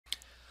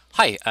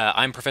Hi,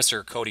 I'm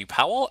Professor Cody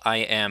Powell. I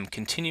am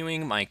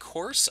continuing my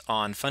course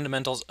on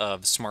fundamentals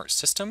of smart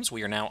systems.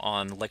 We are now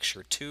on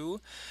lecture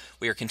 2.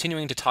 We are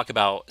continuing to talk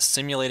about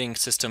simulating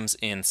systems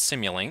in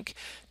Simulink.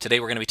 Today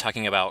we're going to be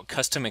talking about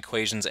custom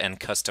equations and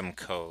custom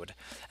code.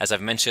 As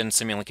I've mentioned,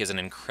 Simulink is an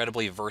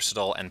incredibly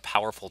versatile and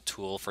powerful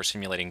tool for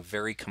simulating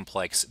very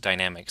complex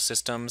dynamic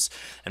systems.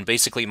 And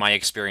basically my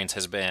experience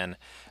has been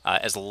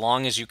as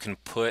long as you can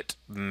put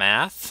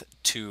math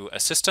to a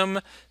system,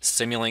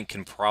 Simulink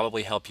can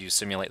probably help you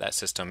simulate that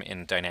system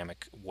in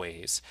dynamic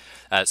ways.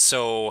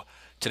 So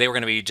today we're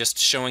going to be just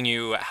showing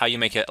you how you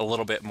make it a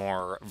little bit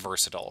more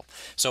versatile.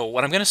 So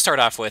what I'm going to start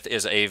off with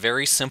is a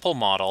very simple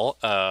model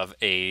of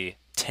a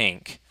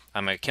tank.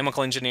 I'm a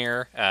chemical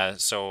engineer,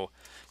 so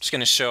I'm just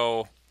going to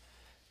show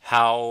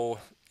how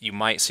you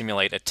might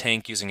simulate a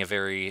tank using a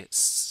very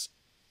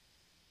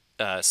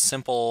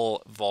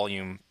simple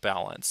volume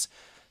balance.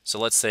 So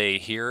let's say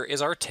here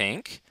is our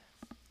tank.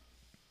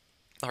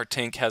 Our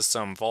tank has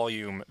some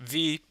volume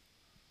V.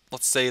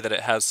 Let's say that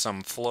it has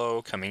some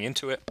flow coming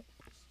into it.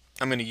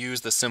 I'm going to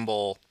use the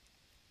symbol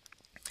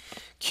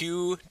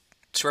Q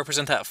to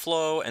represent that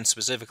flow, and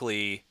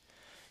specifically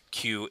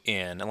Q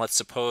in. And let's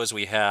suppose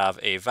we have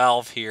a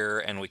valve here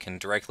and we can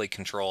directly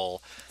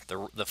control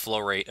the flow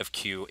rate of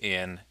Q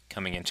in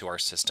coming into our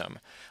system.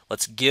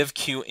 Let's give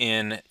Q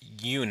in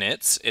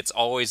units. It's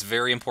always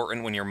very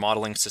important when you're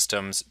modeling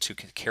systems to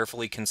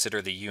carefully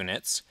consider the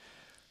units.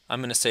 I'm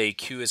going to say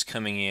Q is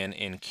coming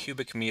in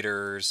cubic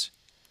meters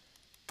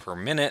per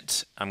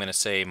minute. I'm going to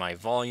say my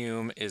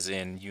volume is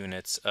in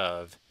units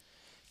of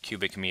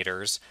cubic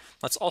meters.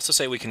 Let's also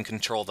say we can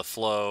control the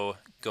flow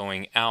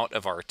going out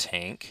of our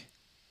tank.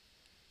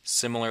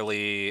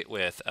 Similarly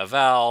with a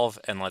valve,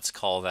 and let's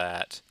call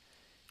that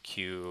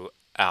Q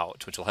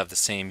out, which will have the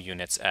same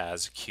units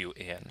as Q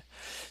in.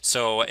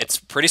 So it's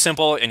pretty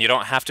simple, and you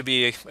don't have to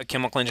be a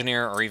chemical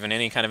engineer or even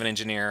any kind of an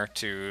engineer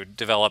to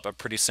develop a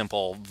pretty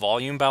simple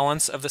volume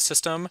balance of the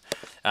system.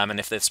 And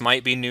if this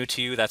might be new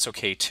to you, that's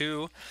okay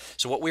too.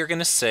 So what we're going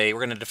to say, we're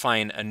going to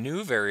define a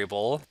new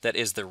variable that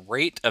is the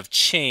rate of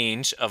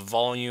change of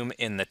volume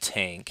in the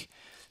tank.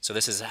 So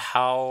this is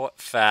how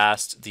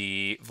fast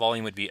the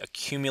volume would be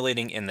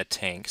accumulating in the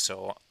tank.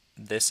 So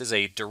this is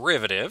a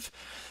derivative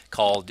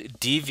called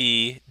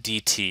dV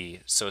dt.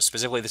 So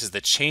specifically, this is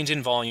the change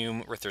in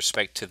volume with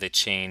respect to the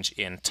change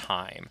in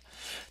time.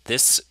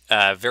 This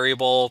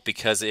variable,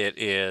 because it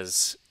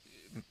is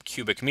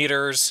cubic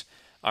meters,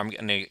 we're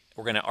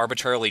going to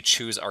arbitrarily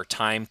choose our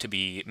time to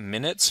be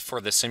minutes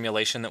for the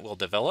simulation that we'll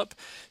develop.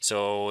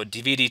 So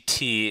dV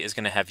dt is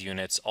going to have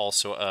units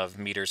also of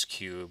meters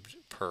cubed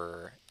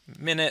per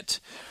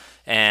minute.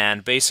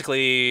 And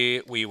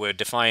basically, we would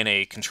define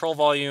a control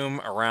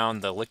volume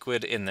around the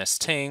liquid in this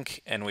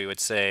tank, and we would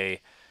say,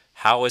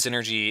 how is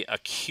energy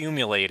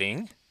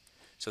accumulating?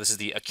 So this is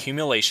the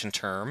accumulation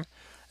term.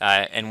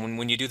 And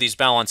when you do these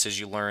balances,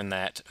 you learn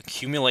that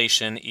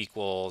accumulation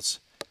equals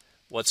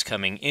what's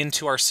coming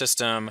into our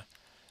system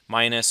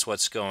minus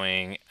what's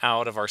going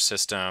out of our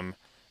system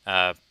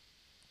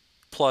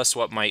plus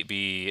what might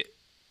be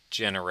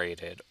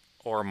generated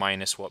or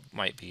minus what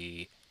might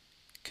be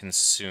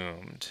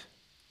consumed.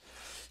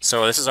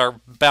 So this is our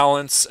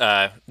balance.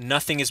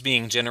 Nothing is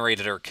being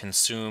generated or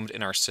consumed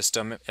in our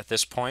system at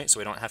this point, so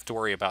we don't have to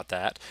worry about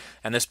that.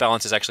 And this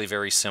balance is actually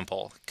very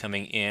simple.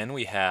 Coming in,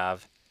 we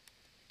have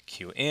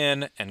Q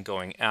in, and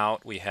going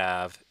out, we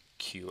have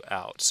Q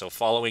out. So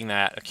following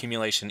that,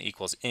 accumulation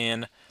equals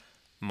in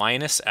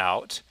minus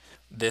out.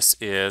 This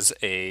is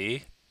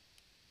a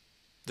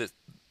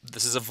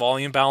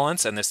volume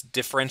balance, and this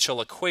differential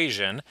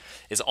equation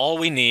is all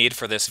we need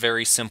for this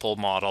very simple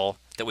model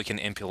that we can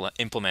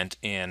implement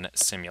in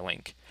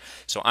Simulink.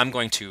 So I'm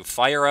going to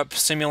fire up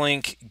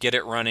Simulink, get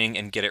it running,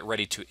 and get it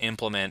ready to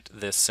implement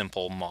this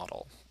simple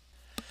model.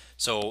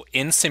 So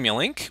in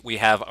Simulink, we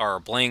have our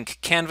blank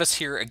canvas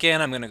here.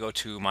 Again, I'm going to go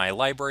to my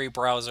library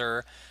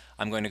browser.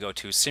 I'm going to go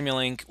to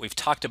Simulink. We've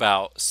talked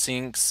about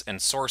sinks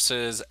and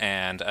sources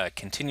and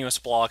continuous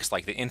blocks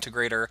like the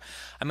integrator.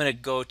 I'm going to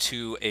go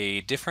to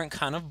a different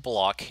kind of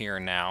block here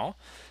now.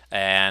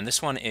 And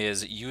this one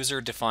is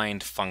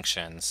user-defined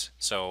functions.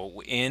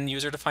 So in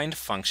user-defined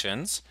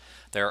functions,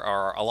 there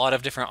are a lot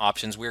of different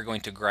options. We're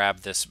going to grab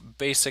this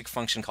basic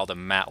function called a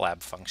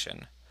MATLAB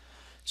function.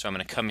 So I'm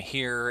going to come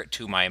here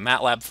to my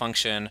MATLAB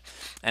function,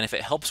 and if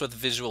it helps with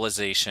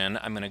visualization,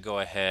 I'm going to go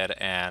ahead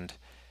and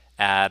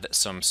add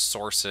some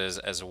sources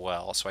as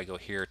well. So I go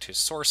here to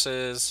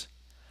sources.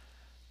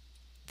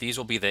 These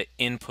will be the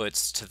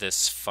inputs to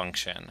this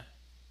function.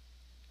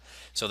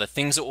 So the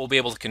things that we'll be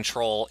able to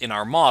control in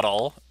our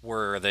model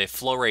were the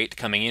flow rate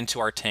coming into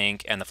our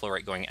tank and the flow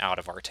rate going out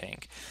of our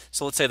tank.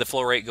 So let's say the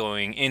flow rate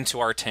going into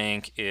our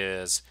tank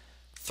is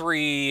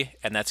 3,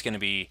 and that's going to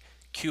be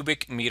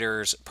cubic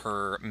meters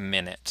per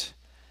minute.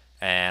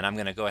 And I'm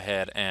going to go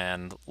ahead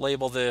and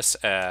label this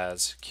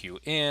as Q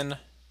in.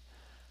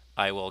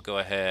 I will go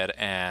ahead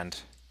and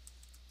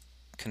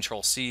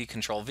Control C,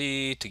 Control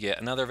V to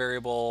get another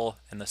variable,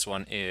 and this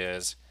one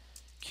is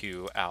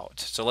Q out.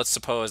 So let's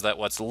suppose that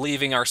what's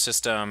leaving our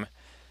system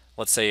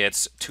let's say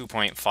it's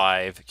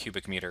 2.5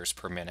 cubic meters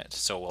per minute.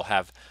 So we'll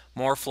have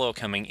more flow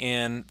coming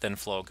in than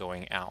flow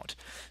going out.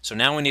 So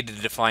now we need to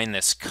define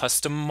this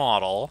custom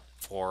model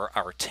for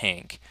our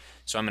tank.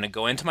 So I'm going to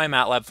go into my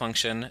MATLAB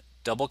function,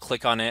 double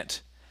click on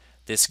it.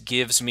 This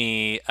gives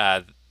me,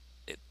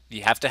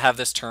 you have to have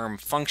this term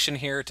function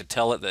here to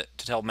tell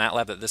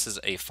MATLAB that this is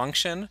a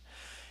function.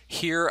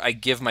 Here I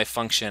give my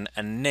function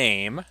a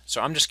name, so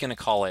I'm just going to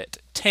call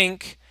it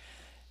tank.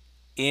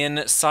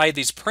 Inside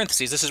these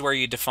parentheses, this is where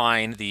you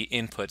define the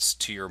inputs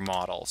to your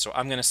model. So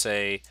I'm going to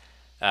say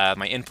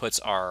my inputs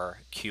are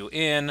q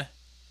in,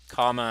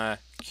 comma,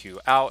 q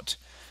out.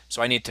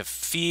 So I need to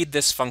feed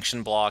this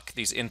function block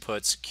these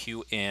inputs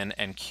q in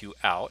and q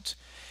out.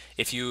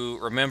 If you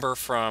remember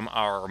from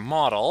our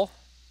model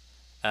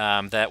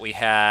that we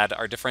had,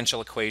 our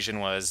differential equation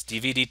was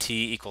dv dt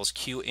equals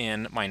q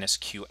in minus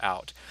q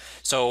out.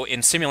 So in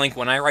Simulink,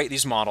 when I write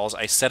these models,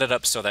 I set it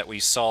up so that we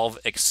solve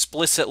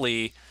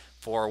explicitly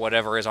for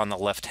whatever is on the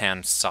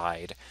left-hand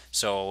side.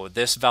 So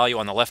this value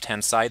on the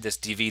left-hand side, this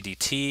dv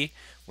dt,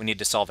 we need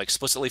to solve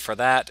explicitly for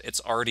that.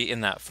 It's already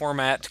in that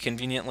format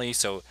conveniently,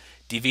 so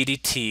dv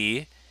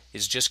dt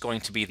is just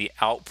going to be the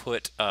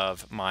output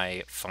of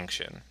my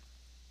function.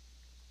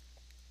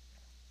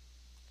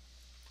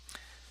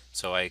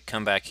 So I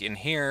come back in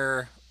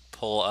here,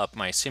 pull up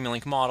my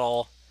Simulink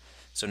model.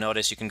 So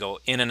notice you can go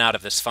in and out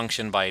of this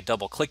function by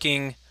double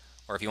clicking,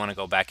 or if you want to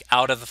go back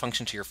out of the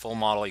function to your full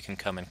model, you can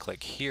come and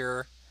click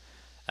here.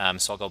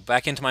 So I'll go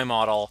back into my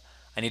model.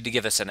 I need to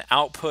give this an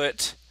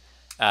output.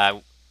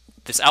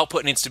 This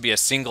output needs to be a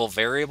single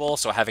variable,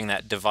 so having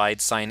that divide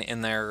sign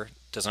in there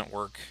doesn't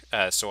work.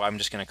 So I'm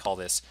just going to call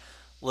this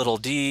little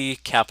d,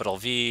 capital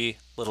V,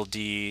 little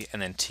d,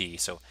 and then t.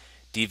 So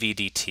dv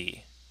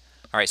dt.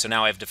 All right, so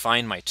now I've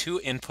defined my two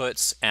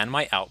inputs and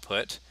my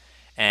output,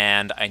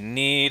 and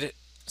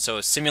so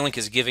Simulink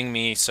is giving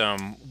me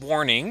some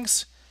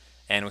warnings,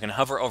 and we can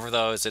hover over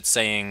those. It's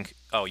saying,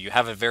 oh, you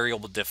have a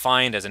variable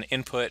defined as an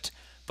input,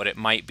 but it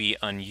might be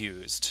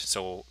unused.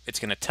 So it's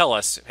going to tell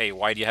us, hey,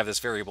 why do you have this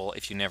variable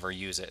if you never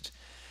use it?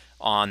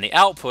 On the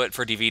output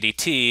for dv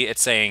dt,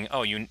 it's saying,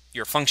 oh,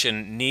 your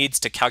function needs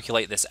to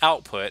calculate this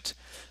output,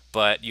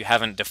 but you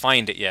haven't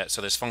defined it yet,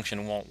 so this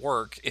function won't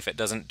work if it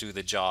doesn't do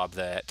the job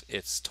that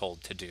it's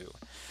told to do.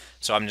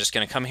 So I'm just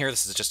going to come here.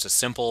 This is just a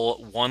simple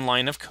one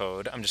line of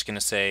code. I'm just going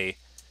to say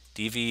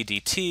dv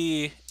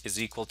dt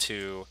is equal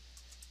to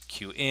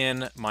q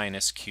in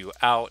minus q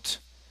out.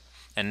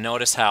 And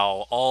notice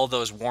how all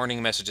those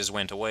warning messages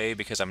went away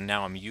because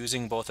I'm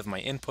using both of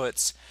my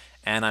inputs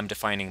and I'm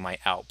defining my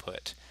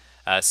output.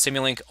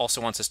 Simulink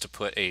also wants us to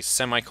put a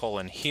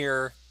semicolon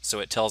here, so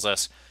it tells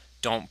us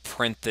don't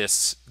print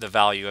the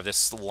value of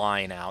this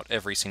line out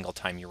every single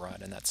time you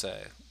run, and that's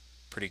a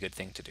pretty good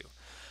thing to do.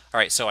 All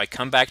right, so I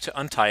come back to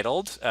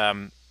Untitled,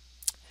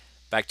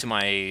 back to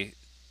my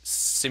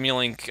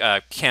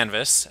Simulink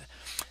canvas.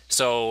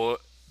 So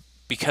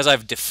because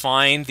I've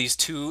defined these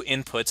two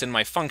inputs in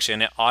my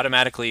function, it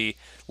automatically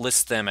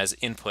lists them as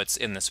inputs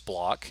in this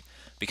block.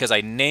 Because I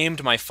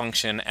named my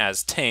function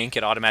as tank,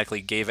 it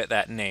automatically gave it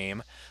that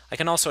name. I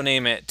can also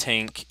name it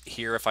tank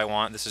here if I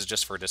want. This is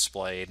just for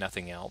display,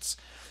 nothing else.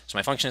 So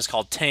my function is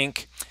called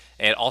tank.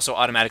 It also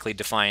automatically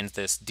defines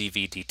this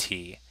dv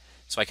dt.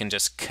 So I can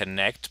just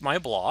connect my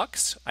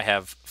blocks. I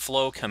have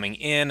flow coming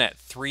in at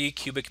 3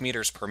 cubic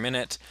meters per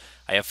minute.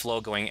 I have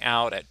flow going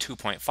out at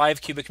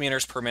 2.5 cubic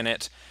meters per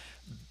minute.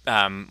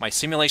 My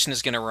simulation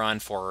is going to run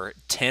for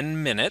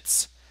 10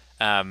 minutes.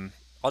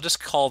 I'll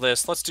just call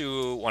this, let's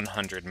do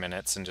 100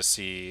 minutes and just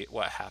see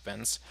what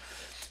happens.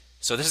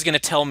 So this is going to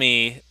tell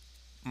me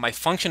my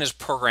function is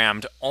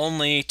programmed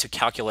only to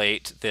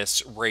calculate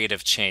this rate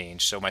of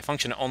change. So my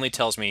function only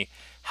tells me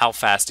how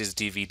fast is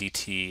dv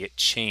dt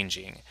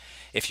changing.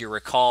 If you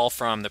recall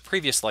from the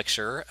previous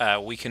lecture,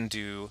 we can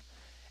do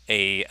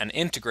an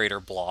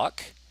integrator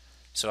block.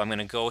 So I'm going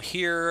to go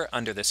here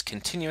under this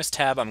continuous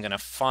tab. I'm going to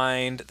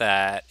find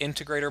that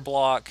integrator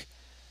block,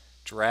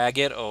 drag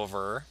it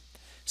over.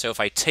 So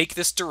if I take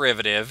this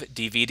derivative,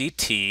 dv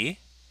dt,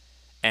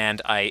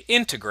 and I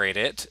integrate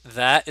it,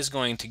 that is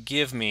going to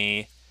give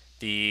me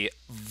the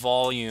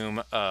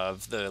volume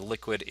of the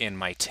liquid in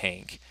my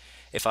tank.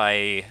 If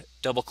I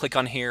double click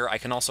on here, I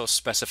can also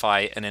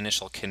specify an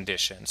initial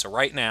condition. So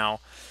right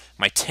now,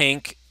 my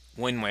tank,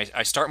 when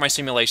I start my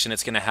simulation,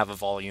 it's going to have a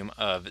volume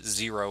of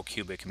 0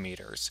 cubic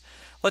meters.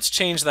 Let's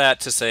change that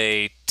to,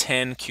 say,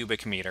 10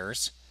 cubic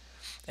meters,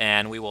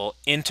 and we will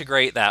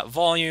integrate that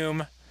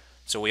volume.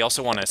 So we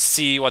also want to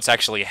see what's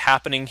actually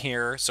happening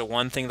here. So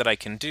one thing that I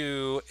can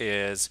do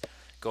is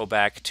go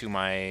back to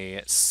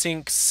my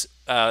sinks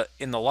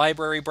in the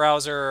library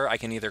browser. I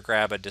can either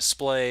grab a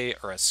display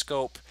or a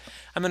scope.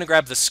 I'm going to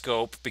grab the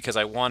scope because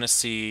I want to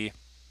see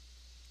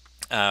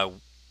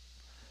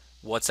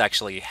what's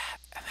actually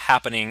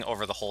happening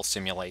over the whole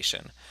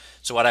simulation.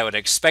 So what I would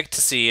expect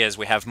to see is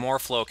we have more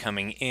flow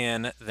coming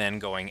in than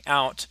going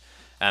out.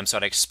 So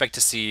I'd expect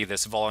to see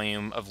this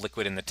volume of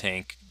liquid in the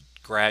tank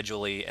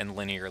gradually and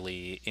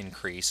linearly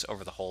increase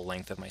over the whole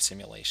length of my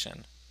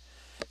simulation.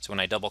 So when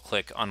I double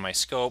click on my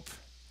scope,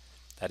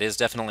 That is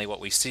definitely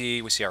what we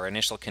see. We see our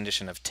initial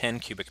condition of 10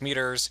 cubic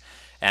meters,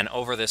 and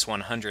over this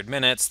 100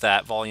 minutes,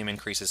 that volume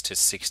increases to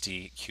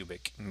 60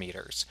 cubic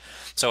meters.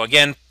 So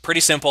again, pretty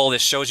simple.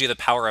 This shows you the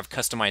power of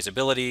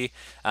customizability.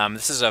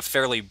 This is a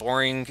fairly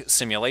boring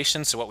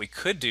simulation, so what we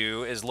could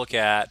do is look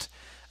at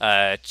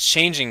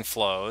changing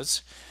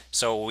flows.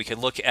 So we could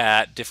look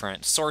at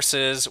different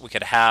sources. We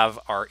could have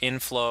our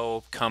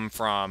inflow come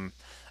from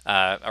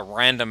a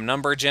random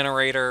number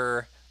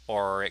generator,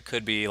 or it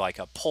could be like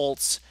a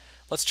pulse.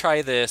 Let's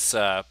try this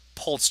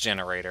pulse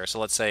generator. So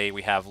let's say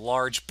we have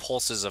large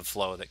pulses of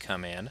flow that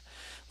come in.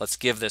 Let's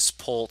give this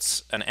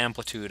pulse an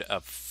amplitude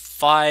of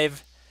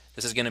 5.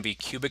 This is going to be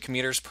cubic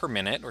meters per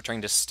minute. We're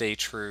trying to stay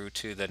true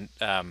to the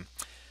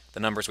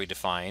numbers we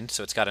defined.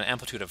 So it's got an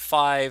amplitude of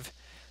 5.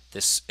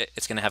 It's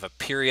going to have a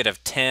period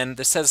of 10.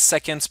 This says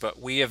seconds,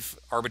 but we have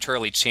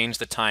arbitrarily changed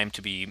the time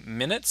to be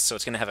minutes. So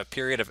it's going to have a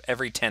period of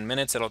every 10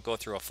 minutes. It'll go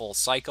through a full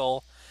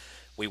cycle.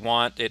 We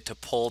want it to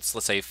pulse,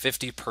 let's say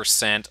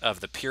 50% of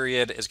the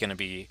period is going to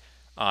be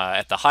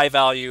at the high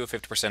value,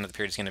 50% of the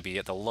period is going to be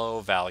at the low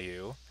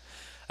value.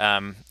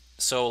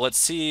 So let's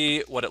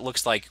see what it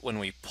looks like when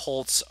we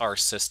pulse our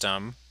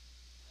system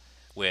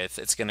with,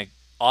 it's going to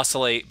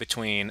oscillate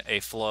between a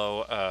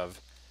flow of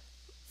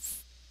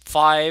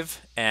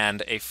 5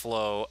 and a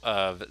flow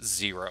of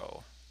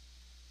 0.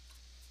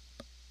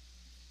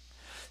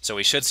 So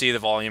we should see the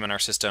volume in our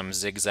system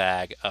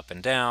zigzag up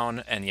and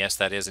down, and yes,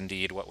 that is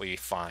indeed what we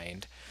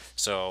find.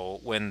 So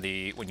when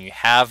you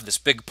have this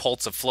big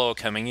pulse of flow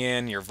coming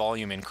in, your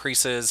volume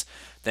increases.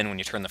 Then when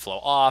you turn the flow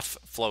off,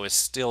 flow is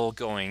still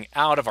going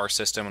out of our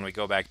system, and we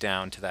go back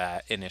down to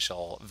that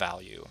initial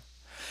value.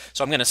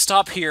 So I'm going to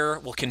stop here.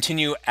 We'll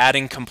continue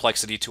adding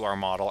complexity to our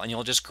model, and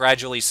you'll just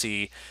gradually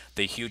see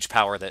the huge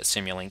power that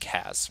Simulink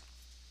has.